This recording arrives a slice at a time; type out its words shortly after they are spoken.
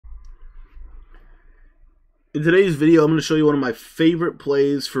In today's video, I'm going to show you one of my favorite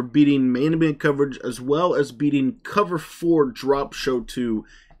plays for beating man-to-man coverage as well as beating cover 4 drop show 2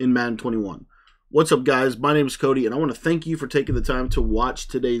 in Madden 21. What's up, guys? My name is Cody, and I want to thank you for taking the time to watch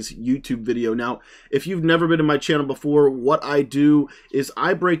today's YouTube video. Now, if you've never been to my channel before, what I do is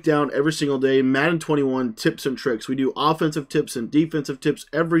I break down every single day Madden 21 tips and tricks. We do offensive tips and defensive tips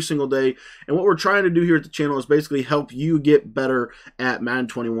every single day, and what we're trying to do here at the channel is basically help you get better at Madden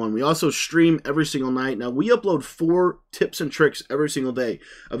 21. We also stream every single night. Now, we upload 4 tips and tricks every single day.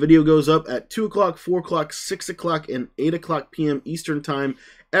 A video goes up at 2 o'clock, 4 o'clock, 6 o'clock, and 8 o'clock p.m. Eastern Time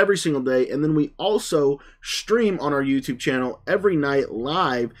every single day, and then we also stream on our YouTube channel every night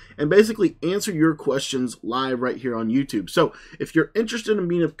live and basically answer your questions live right here on YouTube. So if you're interested in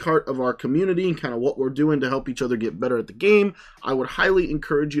being a part of our community and kind of what we're doing to help each other get better at the game, I would highly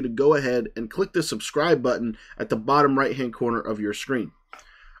encourage you to go ahead and click the subscribe button at the bottom right hand corner of your screen.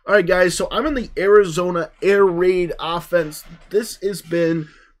 Alright guys, so I'm in the Arizona Air Raid offense. This has been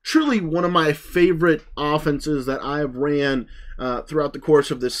truly one of my favorite offenses that I have ran throughout the course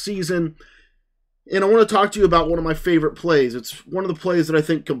of this season. And I want to talk to you about one of my favorite plays. It's one of the plays that I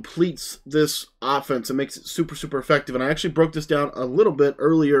think completes this offense and makes it super, super effective. And I actually broke this down a little bit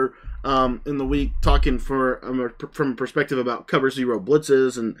earlier in the week, talking from a perspective about cover 0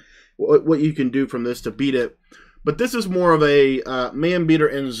 blitzes and what you can do from this to beat it. But this is more of a man beater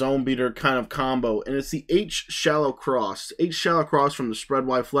and zone beater kind of combo, and it's the H shallow cross. H shallow cross from the spread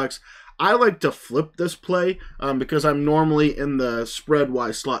Y flex. I like to flip this play because I'm normally in the spread Y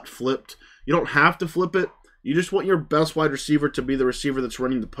slot flipped. You don't have to flip it. You just want your best wide receiver to be the receiver that's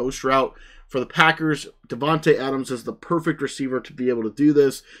running the post route. For the Packers, Davante Adams is the perfect receiver to be able to do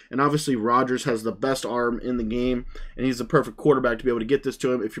this, and obviously Rodgers has the best arm in the game, and he's the perfect quarterback to be able to get this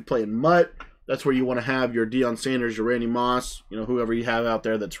to him. If you're playing Mutt, that's where you want to have your Deion Sanders, your Randy Moss, whoever you have out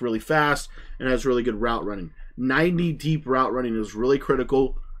there that's really fast and has really good route running. 90 deep route running is really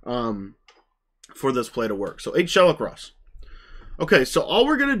critical for this play to work. So 8 shallow cross. Okay, so all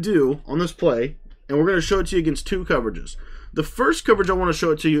we're going to do on this play, and we're going to show it to you against 2 coverages. The first coverage I want to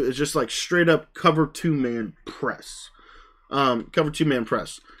show it to you is just like straight up cover 2-man press. Cover 2-man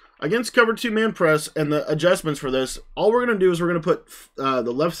press. Against cover 2-man press and the adjustments for this, all we're going to do is we're going to put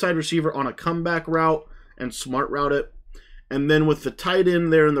the left side receiver on a comeback route and smart route it. And then with the tight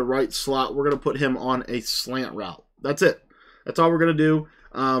end there in the right slot, we're going to put him on a slant route. That's it. That's all we're going to do.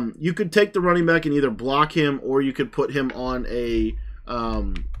 You could take the running back and either block him, or you could put him on a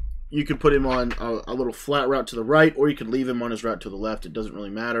little flat route to the right, or you could leave him on his route to the left. It doesn't really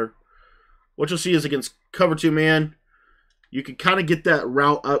matter. What you'll see is against cover 2-man, you can kind of get that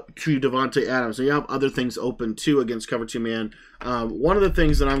route up to Davante Adams. So you have other things open too against cover 2-man. One of the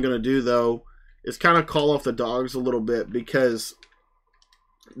things that I'm going to do though is kind of call off the dogs a little bit because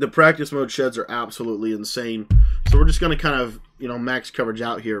the practice mode sheds are absolutely insane. So we're just going to kind of, max coverage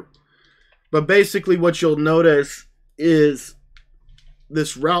out here. But basically what you'll notice is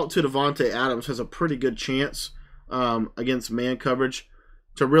this route to Davante Adams has a pretty good chance against man coverage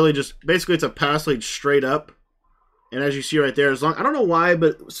to really just, basically it's a pass lead straight up. And as you see right there, I don't know why,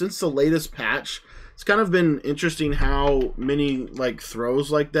 but since the latest patch, it's kind of been interesting how many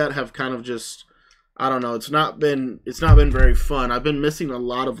throws like that have kind of just, I don't know, it's not been very fun. I've been missing a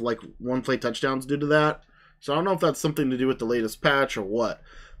lot of one-play touchdowns due to that. So I don't know if that's something to do with the latest patch or what.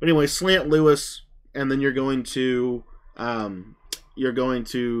 But anyway, slant Lewis, and then you're going to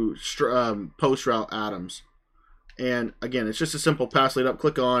post route Adams. And again, it's just a simple pass lead up,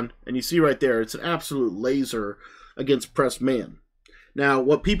 click on, and you see right there, it's an absolute laser against press man. Now,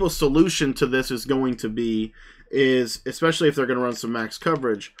 what people's solution to this is going to be is, especially if they're going to run some max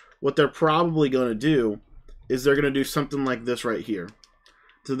coverage, what they're probably going to do is they're going to do something like this right here.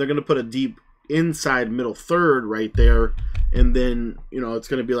 So they're going to put a deep inside middle third right there, and then, it's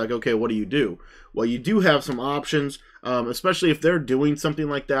going to be like, okay, what do you do? Well, you do have some options, especially if they're doing something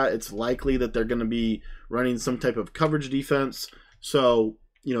like that. It's likely that they're going to be running some type of coverage defense. So,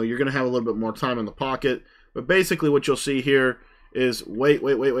 you're going to have a little bit more time in the pocket. But basically what you'll see here is wait,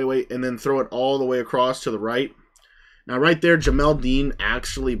 and then throw it all the way across to the right. Now right there, Jamel Dean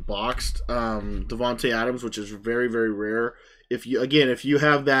actually boxed Davante Adams, which is very, very rare. If you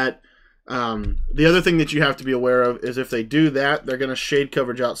have that, the other thing that you have to be aware of is if they do that, they're going to shade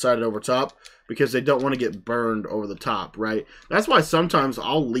coverage outside and over top because they don't want to get burned over the top, right? That's why sometimes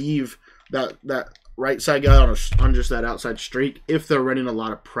I'll leave that right side guy on just that outside streak if they're running a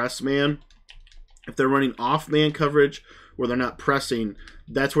lot of press man. If they're running off-man coverage where they're not pressing,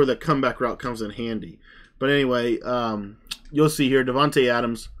 that's where the comeback route comes in handy. But anyway, you'll see here, Davante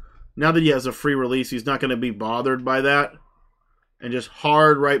Adams, now that he has a free release, he's not going to be bothered by that. and just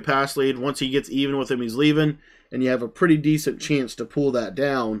hard right pass lead. Once he gets even with him, he's leaving, and you have a pretty decent chance to pull that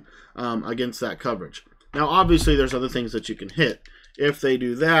down against that coverage. Now, obviously, there's other things that you can hit. If they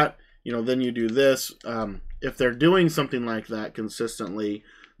do that, then you do this. If they're doing something like that consistently,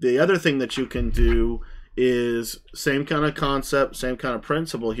 the other thing that you can do is same kind of concept, same kind of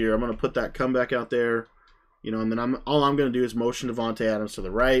principle here. I'm going to put that comeback out there, and then all I'm going to do is motion Davante Adams to the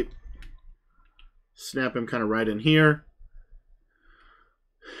right, snap him kind of right in here,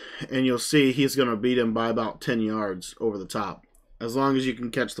 and you'll see he's going to beat him by about 10 yards over the top, as long as you can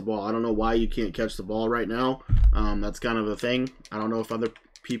catch the ball. I don't know why you can't catch the ball right now. That's kind of a thing. I don't know if other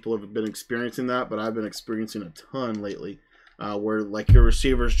people have been experiencing that, but I've been experiencing a ton lately, where like your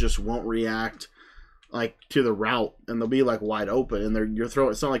receivers just won't react like to the route, and they'll be like wide open, and you're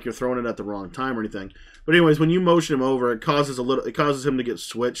throwing. It's not like you're throwing it at the wrong time or anything. But anyways, when you motion him over, it causes him to get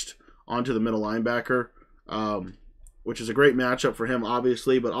switched onto the middle linebacker, which is a great matchup for him,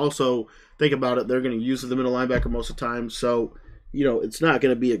 obviously. But also think about it, they're going to use the middle linebacker most of the time, so it's not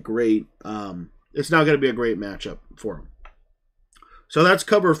going to be a great matchup for him. So that's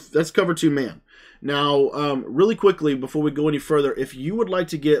cover 2 man. Now, really quickly, before we go any further, if you would like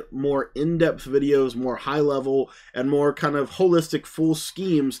to get more in-depth videos, more high-level, and more kind of holistic full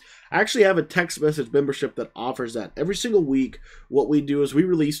schemes, I actually have a text message membership that offers that. Every single week, what we do is we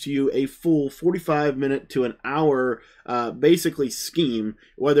release to you a full 45-minute to an hour, basically scheme,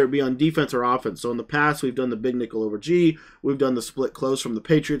 whether it be on defense or offense. So in the past, we've done the big nickel over G, we've done the split close from the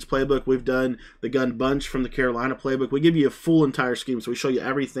Patriots playbook, we've done the gun bunch from the Carolina playbook. We give you a full entire scheme, so we show you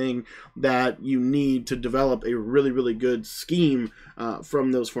everything that you need to develop a really, really good scheme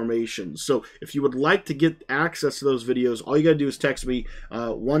from those formations. So if you would like to get access to those videos, all you got to do is text me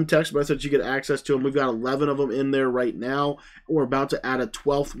one text message. You get access to them. We've got 11 of them in there right now. We're about to add a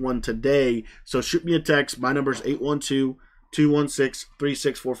 12th one today. So shoot me a text. My number is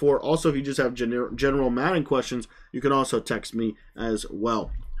 812-216-3644. Also, if you just have general Madden questions, you can also text me as well.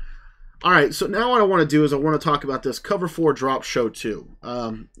 All right, so now what I want to do is I want to talk about this Cover 4 Drop Show 2.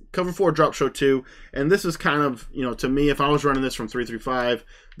 Cover 4 Drop Show 2, and this is kind of, to me, if I was running this from 3-3-5,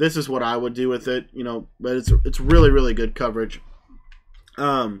 this is what I would do with it, but it's really, really good coverage.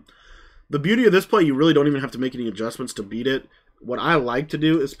 The beauty of this play, you really don't even have to make any adjustments to beat it. What I like to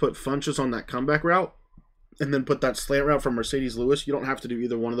do is put Funches on that comeback route, and then put that slant route from Mercedes Lewis. You don't have to do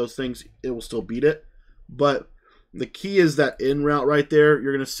either one of those things. It will still beat it. But the key is that in route right there.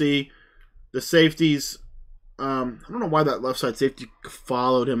 You're going to see the safeties, I don't know why that left side safety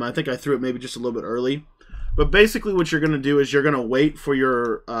followed him. I think I threw it maybe just a little bit early. But basically what you're going to do is you're going to wait for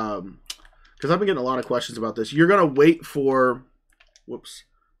your, because I've been getting a lot of questions about this. You're going to wait for, let's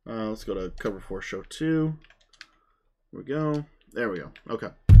go to Cover 4 Show 2. Here we go. There we go. Okay.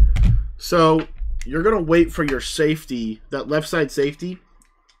 So you're going to wait for your safety, that left side safety.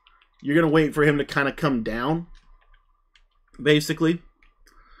 You're going to wait for him to kind of come down, basically.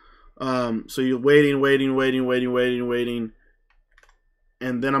 So you're waiting,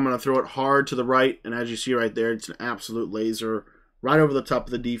 and then I'm going to throw it hard to the right, and as you see right there, it's an absolute laser right over the top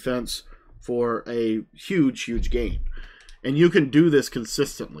of the defense for a huge, huge gain. And you can do this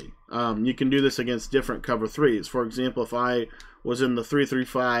consistently. You can do this against different cover 3s. For example, if I was in the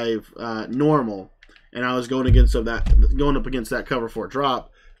 3-3-5 normal, and I was going up against that Cover 4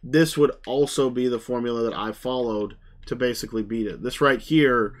 drop, this would also be the formula that I followed to basically beat it. This right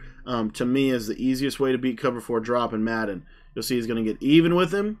here, to me, is the easiest way to beat Cover 4 drop in Madden. You'll see he's going to get even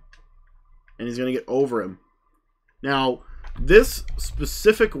with him, and he's going to get over him. Now, this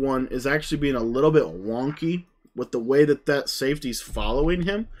specific one is actually being a little bit wonky with the way that safety's following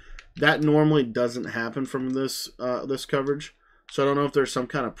him. That normally doesn't happen from this this coverage. So I don't know if there's some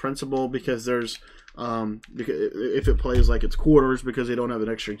kind of principle, because there's if it plays like it's quarters because they don't have an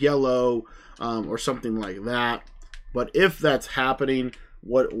extra yellow or something like that. But if that's happening,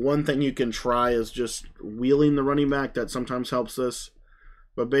 one thing you can try is just wheeling the running back. That sometimes helps this.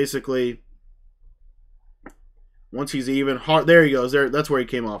 But basically, once he's even, there he goes. That's where he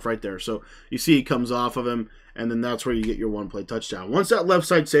came off right there. So you see he comes off of him, and then that's where you get your one-play touchdown. Once that left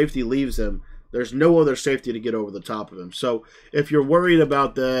side safety leaves him, there's no other safety to get over the top of him. So if you're worried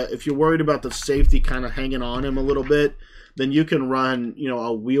about the safety kind of hanging on him a little bit, then you can run,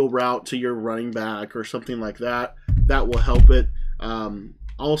 a wheel route to your running back or something like that. That will help it.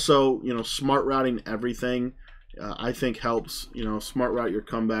 Also, smart routing everything, I think helps. Smart route your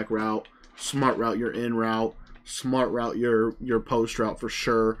comeback route, smart route your in route, smart route your post route for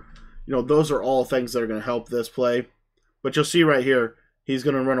sure. Those are all things that are going to help this play. But you'll see right here, he's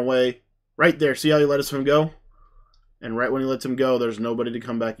going to run away right there. See how he let him go? and right when he lets him go, there's nobody to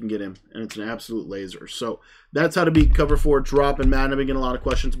come back and get him, and it's an absolute laser. So that's how to beat cover 4 drop in Madden. I've been getting a lot of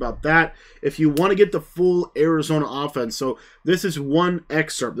questions about that. If you want to get the full Arizona offense, so this is one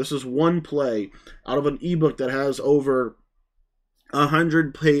excerpt, this is one play out of an ebook that has over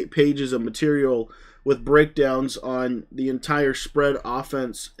 100 pages of material with breakdowns on the entire spread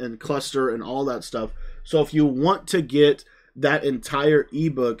offense and cluster and all that stuff. So if you want to get that entire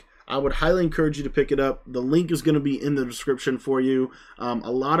ebook, I would highly encourage you to pick it up. The link is going to be in the description for you.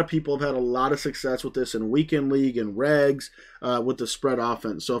 A lot of people have had a lot of success with this in Weekend League and Regs with the spread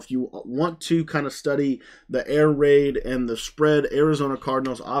offense. So if you want to kind of study the air raid and the spread Arizona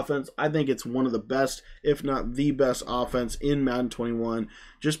Cardinals offense, I think it's one of the best, if not the best offense in Madden 21,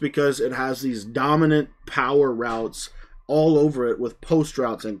 just because it has these dominant power routes all over it with post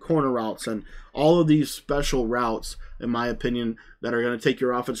routes and corner routes and all of these special routes, in my opinion, that are going to take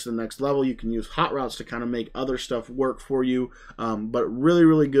your offense to the next level. You can use hot routes to kind of make other stuff work for you, but really,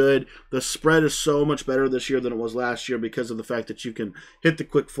 really good. The spread is so much better this year than it was last year because of the fact that you can hit the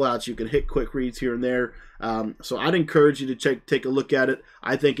quick flats, you can hit quick reads here and there. So I'd encourage you to take a look at it.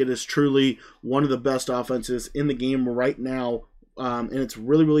 I think it is truly one of the best offenses in the game right now, and it's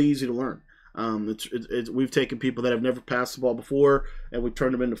really, really easy to learn. We've taken people that have never passed the ball before, and we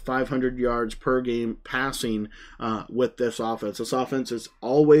turned them into 500 yards per game passing with this offense. This offense is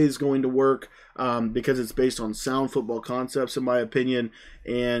always going to work because it's based on sound football concepts, in my opinion,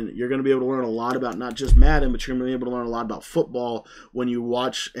 and you're going to be able to learn a lot about not just Madden, but you're going to be able to learn a lot about football when you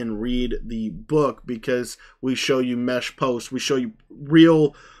watch and read the book, because we show you mesh posts, we show you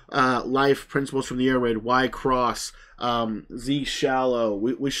real life principles from the air raid, Y cross, Z shallow.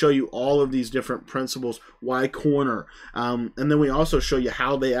 We show you all of these different principles, Y corner, and then we also show you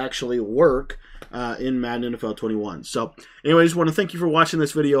how they actually work in Madden NFL 21. So anyway, I just want to thank you for watching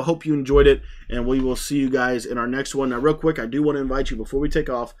this video. Hope you enjoyed it, and we will see you guys in our next one. Now, real quick, I do want to invite you, before we take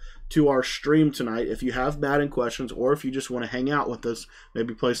off, to our stream tonight. If you have Madden questions, or if you just want to hang out with us,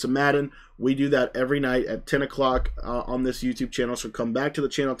 maybe play some Madden, we do that every night at 10 o'clock on this YouTube channel. So come back to the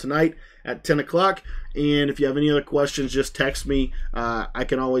channel tonight at 10 o'clock. And if you have any other questions, just text me. I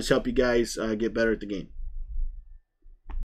can always help you guys get better at the game.